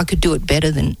 I could do it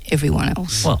better than everyone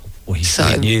else. Well, we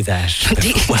knew that.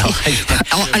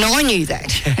 And I knew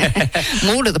that.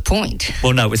 More to the point.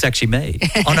 Well, no, it was actually me.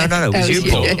 Oh, no, it was you,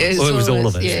 Paul. It was all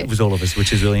of us. yeah. It was all of us,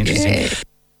 which is really interesting.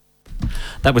 Yeah.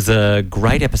 That was a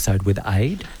great episode with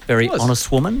Aid, very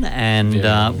honest woman,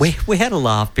 and we had a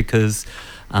laugh because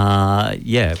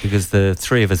the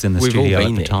three of us in the studio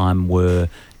at the time were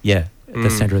the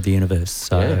centre of the universe.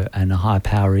 So, and a higher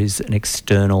power is an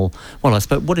external. Well, I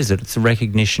suppose what is it? It's a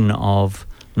recognition of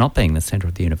not being the centre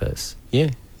of the universe.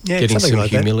 Yeah, Yeah, getting something some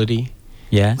like that. humility.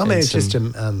 Yeah, I mean, it's some just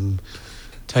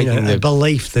taking a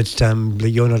belief that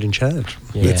you're not in charge,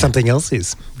 that something else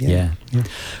is. Yeah.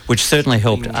 Which certainly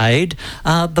helped aid.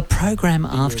 The program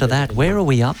after that, where are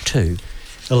we up to?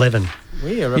 11.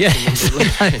 We are up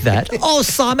to that. Oh,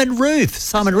 Simon Ruth,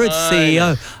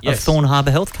 CEO of Thorn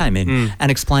Harbour Health, came in and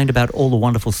explained about all the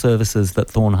wonderful services that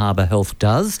Thorn Harbour Health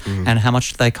does and how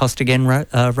much do they cost again,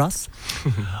 Russ?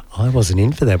 I wasn't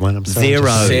in for that one. I'm sorry.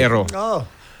 Zero. Oh,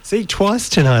 see, twice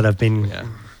tonight I've been...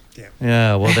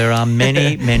 Yeah, well, there are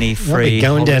many free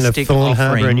going down to holistic Thorn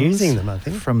Harbour and offerings using them, I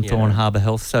think. from Thorn Harbour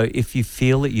Health. So if you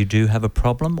feel that you do have a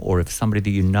problem, or if somebody that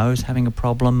you know is having a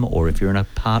problem, or if you're in a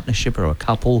partnership or a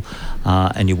couple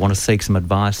and you want to seek some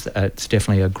advice, it's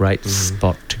definitely a great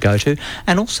spot to go to.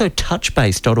 And also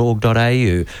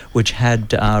touchbase.org.au, which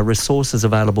had resources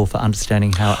available for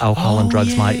understanding how alcohol and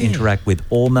drugs might interact with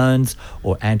hormones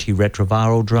or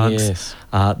antiretroviral drugs. Yes.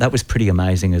 That was pretty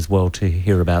amazing as well to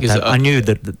hear about that. I knew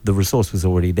that the resource was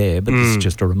already there, but this is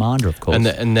just a reminder, of course.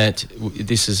 And that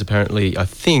this is apparently, I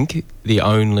think, the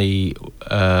only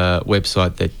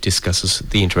website that discusses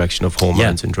the interaction of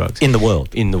hormones and drugs. In the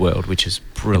world. In the world, which is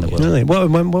brilliant. Really?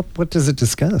 What does it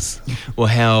discuss? Well,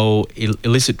 how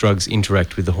illicit drugs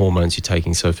interact with the hormones you're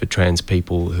taking. So for trans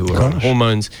people who are on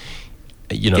hormones,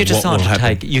 you decide to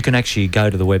take, you can actually go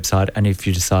to the website, and if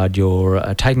you decide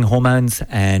you're taking hormones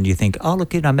and you think, oh,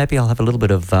 look, maybe I'll have a little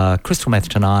bit of crystal meth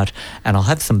tonight and I'll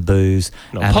have some booze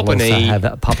and I'll also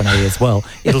have Pop and E as well,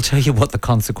 it'll tell you what the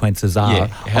consequences are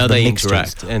how of they the mixtures.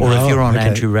 interact. Or if you're on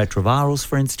antiretrovirals,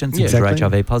 for instance, if you're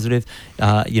HIV positive,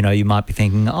 you might be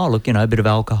thinking, oh, look, a bit of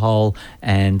alcohol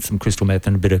and some crystal meth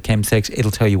and a bit of chemsex,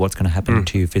 it'll tell you what's going to happen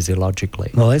to you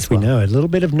physiologically. Well, as we know, a little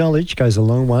bit of knowledge goes a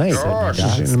long way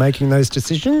in making those decisions.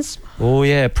 Oh,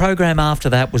 yeah. Program after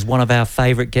that was one of our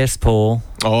favourite guests, Paul.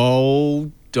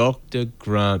 Oh, Dr.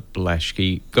 Grant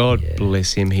Blashke. God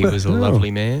bless him. He was a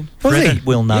lovely man. Freddie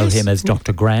will know him as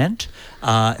Dr. Grant.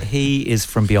 He is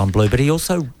from Beyond Blue, but he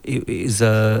also is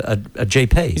a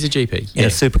GP. He's a GP. In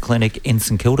a super clinic in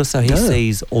St Kilda, so he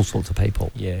sees all sorts of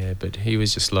people. Yeah, but he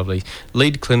was just lovely.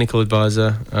 Lead clinical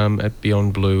advisor at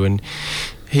Beyond Blue, and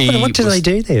what do they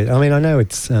do there? I mean, I know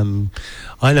it's...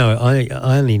 I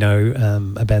only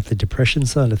know about the depression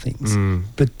side of things.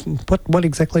 But what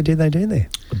exactly do they do there?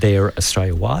 They're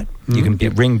Australia-wide. You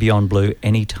can ring Beyond Blue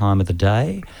any time of the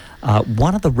day.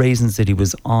 One of the reasons that he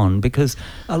was on, because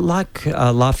like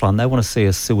Lifeline, they want to see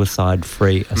a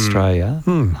suicide-free Australia,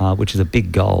 which is a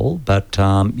big goal. But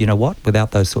you know what?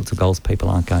 Without those sorts of goals, people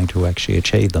aren't going to actually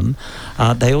achieve them.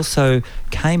 They also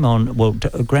came on,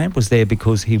 Grant was there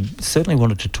because he certainly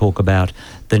wanted to talk about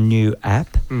the new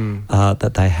app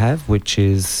that they have, which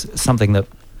is something that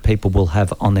people will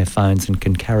have on their phones and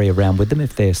can carry around with them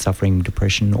if they're suffering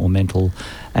depression or mental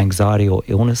anxiety or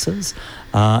illnesses.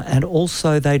 And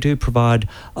also they do provide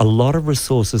a lot of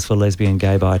resources for lesbian,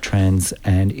 gay, bi, trans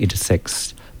and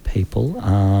intersex people.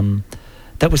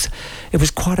 It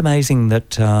was quite amazing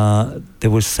that there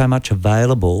was so much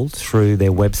available through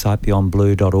their website,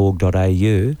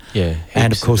 beyondblue.org.au. Yeah.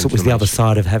 And of course it was the other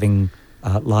side of having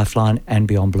Lifeline and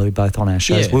Beyond Blue both on our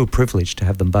shows. We were privileged to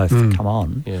have them both come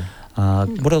on. Yeah.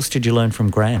 What else did you learn from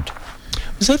Grant?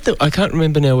 Was that I can't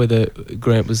remember now whether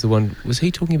Grant was the one. Was he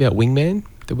talking about Wingman?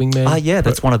 The Wingman? Yeah,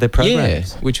 that's one of their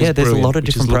programs. Yeah, which is there's a lot of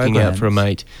different programs. Looking out for a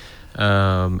mate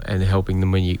and helping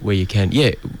them where you can.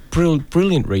 Yeah,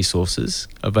 brilliant resources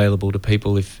available to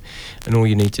people and all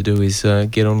you need to do is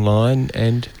get online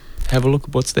and have a look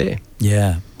at what's there.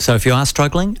 Yeah. So if you are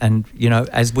struggling, and,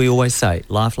 as we always say,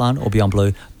 Lifeline or Beyond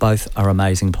Blue, both are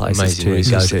amazing places to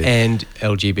go to. And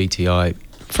LGBTI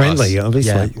friendly,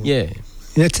 obviously. Yeah.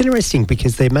 It's interesting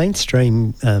because they're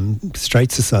mainstream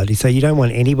straight society, so you don't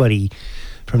want anybody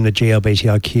from the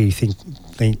GLBTIQ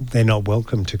think they're not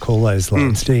welcome to call those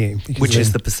lines, do you? Which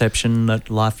is the perception that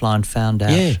Lifeline found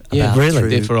out. Yeah, really.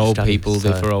 They're for old people,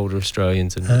 they're for older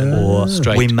Australians, or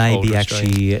straight. We may be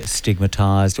actually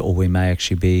stigmatised, or we may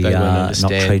actually be not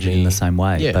treated in the same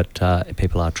way. Yeah. But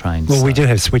people are trained. Well, we do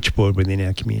have Switchboard within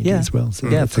our community as well, so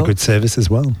it's a good service as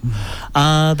well.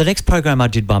 The next program I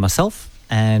did by myself.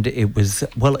 And it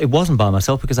wasn't by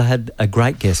myself because I had a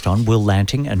great guest on, Will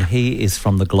Lanting, and he is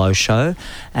from The Glow Show,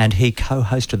 and he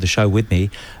co-hosted the show with me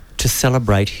to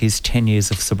celebrate his 10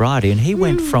 years of sobriety. And he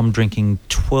went from drinking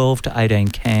 12 to 18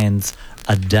 cans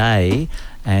a day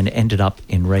and ended up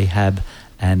in rehab,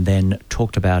 and then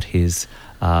talked about his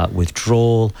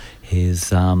withdrawal,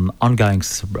 his ongoing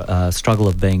struggle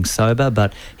of being sober,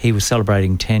 but he was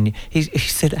celebrating 10. He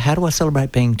said, how do I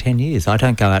celebrate being 10 years? I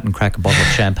don't go out and crack a bottle of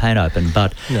champagne open,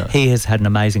 but he has had an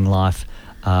amazing life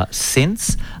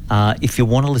since. If you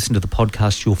want to listen to the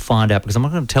podcast, you'll find out, because I'm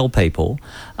not going to tell people,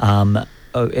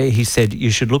 he said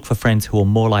you should look for friends who are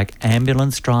more like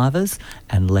ambulance drivers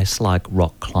and less like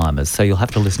rock climbers. So you'll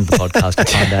have to listen to the podcast to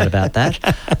find out about that.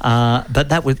 But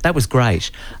that was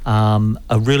great.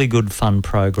 A really good, fun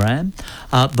program.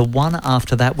 The one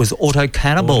after that was Auto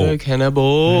Cannibal. Auto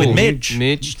Cannibal. With Mitch.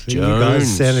 Mitch Jones. You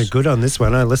guys sounded good on this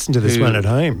one. I listened to this one at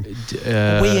home.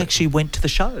 We actually went to the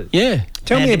show. Yeah.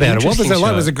 Tell me about it. What was it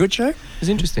like? Was it a good show? It was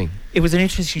interesting. It was an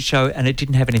interesting show, and it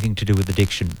didn't have anything to do with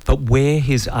addiction. But where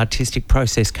his artistic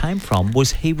process came from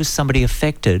was he was somebody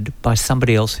affected by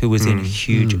somebody else who was in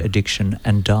huge addiction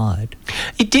and died.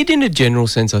 It did in a general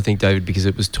sense, I think, David, because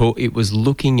it was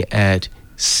looking at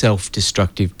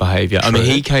self-destructive behaviour. I mean,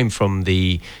 he came from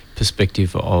the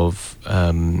perspective of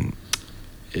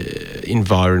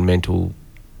environmental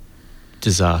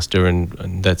disaster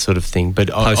and that sort of thing, but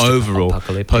overall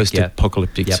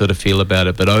post-apocalyptic sort of feel about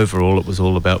it, but overall it was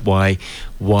all about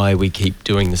why we keep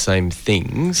doing the same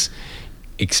things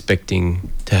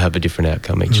expecting to have a different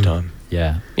outcome each time.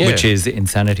 Yeah, which is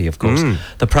insanity, of course.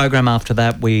 The program after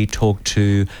that, we talked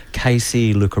to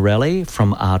Casey Lucarelli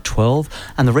from R12,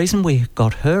 and the reason we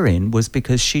got her in was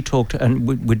because she talked, and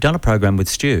we'd done a program with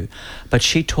Stu, but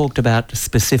she talked about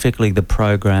specifically the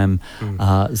program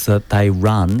that they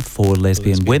run for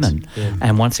lesbian women. Yeah.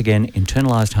 And once again,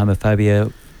 internalized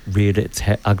homophobia reared its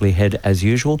ugly head as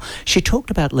usual. She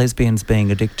talked about lesbians being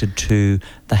addicted to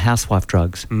the housewife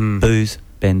drugs, booze,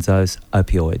 benzos,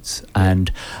 opioids,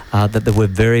 and that there were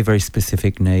very, very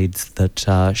specific needs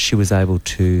that she was able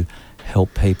to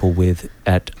help people with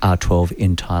at R12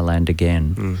 in Thailand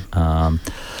again.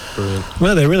 Brilliant.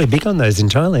 Well, they're really big on those in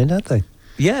Thailand, aren't they?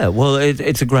 Yeah, well,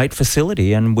 it's a great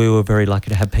facility, and we were very lucky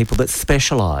to have people that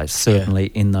specialise, certainly,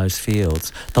 in those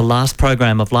fields. The last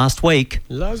program of last week.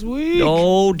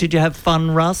 Oh, did you have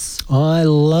fun, Russ? I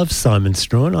love Simon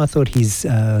Strawn. I thought his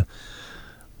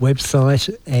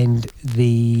website and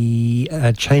the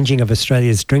changing of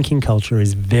Australia's drinking culture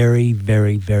is very,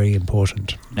 very, very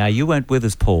important. Now, you weren't with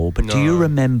us, Paul, but do you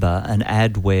remember an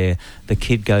ad where the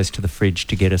kid goes to the fridge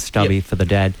to get a stubby for the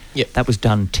dad? Yep. That was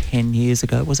done 10 years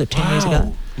ago. Was it 10 years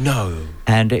ago? No.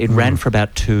 And it ran for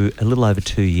about a little over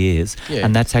 2 years. Yeah.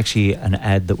 And that's actually an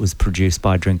ad that was produced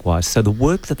by Drinkwise. So the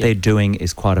work that they're doing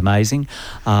is quite amazing.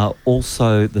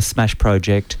 Also, the Smash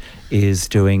Project is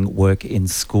doing work in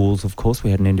schools, of course.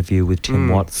 We had an interview with Tim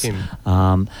Watts.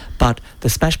 But the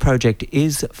Smash Project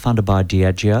is funded by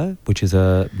Diageo, which is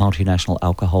a multinational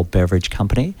alcohol beverage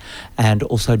company. And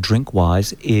also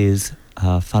Drinkwise is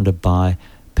funded by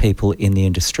people in the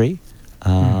industry.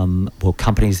 Well,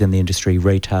 companies in the industry,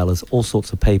 retailers, all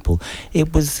sorts of people.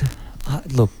 It was,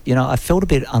 look, I felt a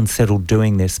bit unsettled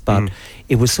doing this, but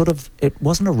it was it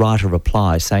wasn't a right or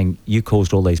reply saying you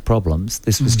caused all these problems.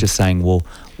 This was just saying, well,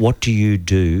 what do you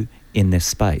do in this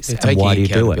space and why do you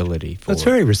do it? That's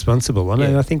very responsible. I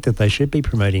mean, I think that they should be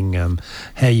promoting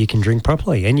how you can drink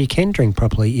properly, and you can drink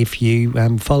properly if you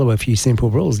follow a few simple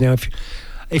rules. Now,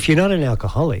 if you're not an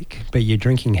alcoholic, but you're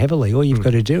drinking heavily, all you've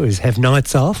got to do is have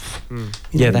nights off.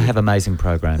 Yeah, they have amazing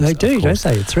programs. They do, don't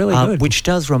they? It's really good. Which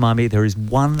does remind me, there is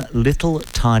one little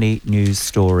tiny news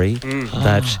story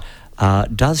that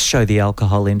does show the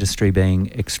alcohol industry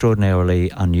being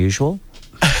extraordinarily unusual.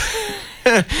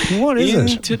 What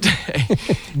is it?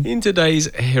 In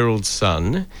today's Herald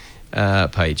Sun,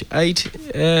 page 8,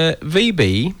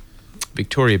 VB,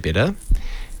 Victoria Bitter,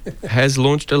 has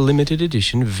launched a limited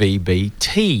edition VB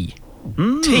tea.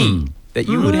 Tea that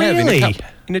you would have in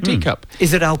a teacup.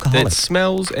 Is it alcoholic? That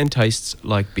smells and tastes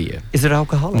like beer. Is it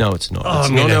alcoholic? No, it's not. Oh,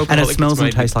 it's non-alcoholic. And it smells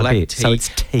and tastes like beer. Tea. So it's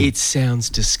tea. It sounds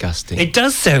disgusting. It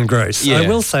does sound gross. Yeah, I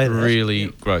will say that.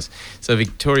 Really gross. So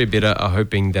Victoria Bitter are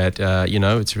hoping that,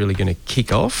 it's really going to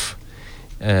kick off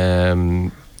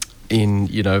with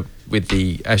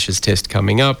the Ashes test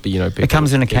coming up. It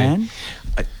comes in a can?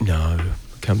 No,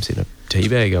 it comes in a tea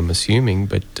bag, I'm assuming,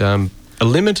 but a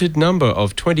limited number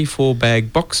of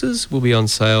 24-bag boxes will be on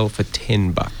sale for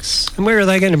 $10. And where are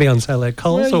they going to be on sale? At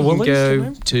Coles or Woolies?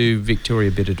 Go to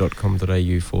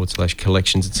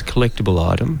victoriabitter.com.au/collections. It's a collectible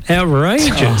item.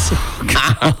 Outrageous.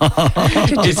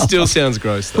 It still sounds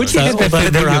gross, though. Would you have that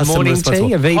for your morning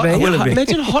tea, a VB?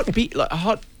 Imagine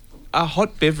a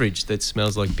hot beverage that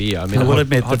smells like beer. I mean, I will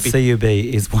admit that CUB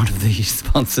is one of the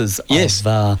sponsors of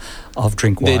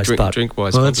Drinkwise.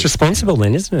 Drinkwise. Well, it's responsible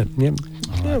then, isn't it? Yep.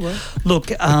 Yeah, well.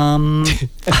 Look,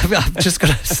 I've just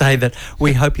got to say that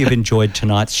we hope you've enjoyed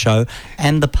tonight's show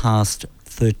and the past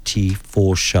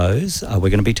 34 shows. We're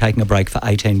going to be taking a break for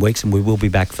 18 weeks and we will be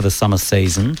back for the summer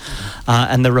season.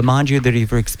 And to remind you that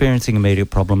if you're experiencing immediate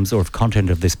problems or if content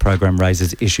of this program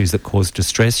raises issues that cause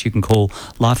distress, you can call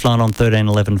Lifeline on 13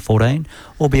 11 14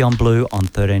 or be on Blue on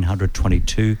 1300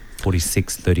 22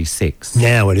 4636.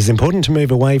 Now, it is important to move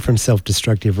away from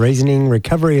self-destructive reasoning.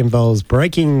 Recovery involves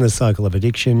breaking the cycle of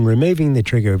addiction, removing the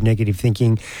trigger of negative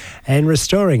thinking, and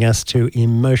restoring us to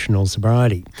emotional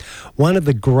sobriety. One of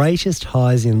the greatest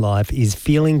highs in life is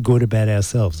feeling good about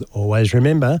ourselves. Always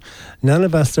remember, none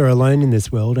of us are alone in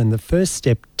this world, and the first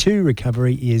step to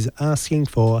recovery is asking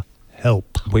for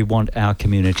help. We want our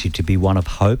community to be one of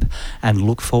hope and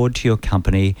look forward to your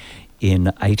company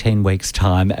in 18 weeks'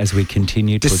 time as we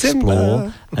continue to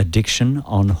explore addiction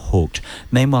on Hooked.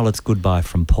 Meanwhile, it's goodbye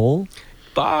from Paul.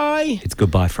 Bye. It's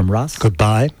goodbye from Russ.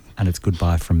 Goodbye. And it's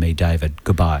goodbye from me, David.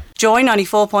 Goodbye. Joy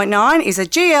 94.9 is a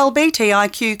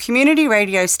GLBTIQ community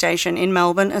radio station in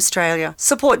Melbourne, Australia.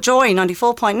 Support Joy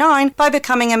 94.9 by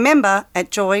becoming a member at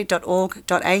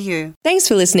joy.org.au. Thanks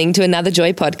for listening to another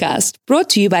Joy podcast, brought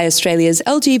to you by Australia's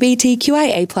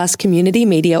LGBTQIA+ community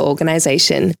media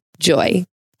organisation, Joy.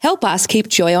 Help us keep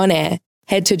Joy on air.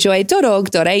 Head to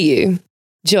joy.org.au.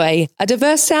 Joy, a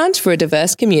diverse sound for a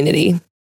diverse community.